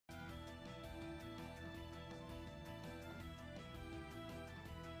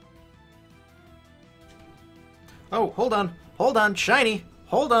Oh, hold on. Hold on. Shiny.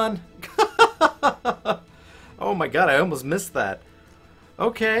 Hold on. Oh my god, I almost missed that.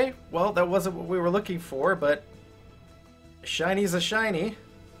 Okay, well, that wasn't what we were looking for, but shiny's a shiny.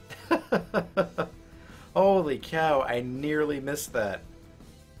 Holy cow, I nearly missed that.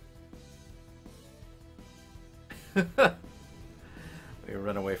 Let me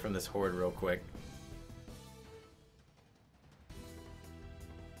run away from this horde real quick.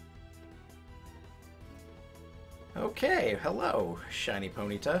 Okay, hello, shiny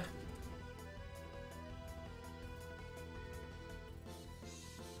Ponyta.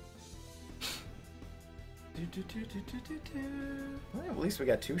 Well, at least we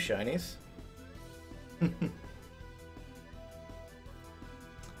got 2 shinies.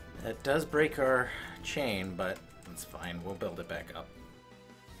 That does break our chain, but that's fine. We'll build it back up.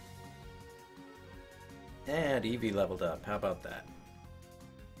 And Eevee leveled up. How about that?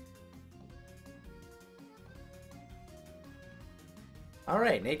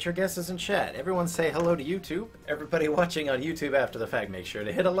 Alright, nature guesses in chat. Everyone say hello to YouTube. Everybody watching on YouTube after the fact, make sure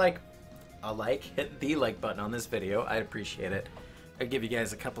to hit hit the like button on this video. I'd appreciate it. I'll give you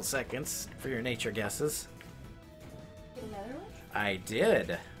guys a couple seconds for your nature guesses. Another one? I did.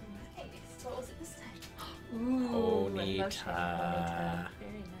 Nice. What was it this time? Ponyta.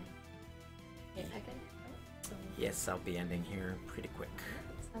 Very nice. Yes, I can. Oh, Yes, I'll be ending here pretty quick.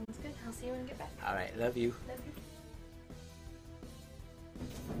 sounds good. I'll see you when I get back. Alright, love you. Love you.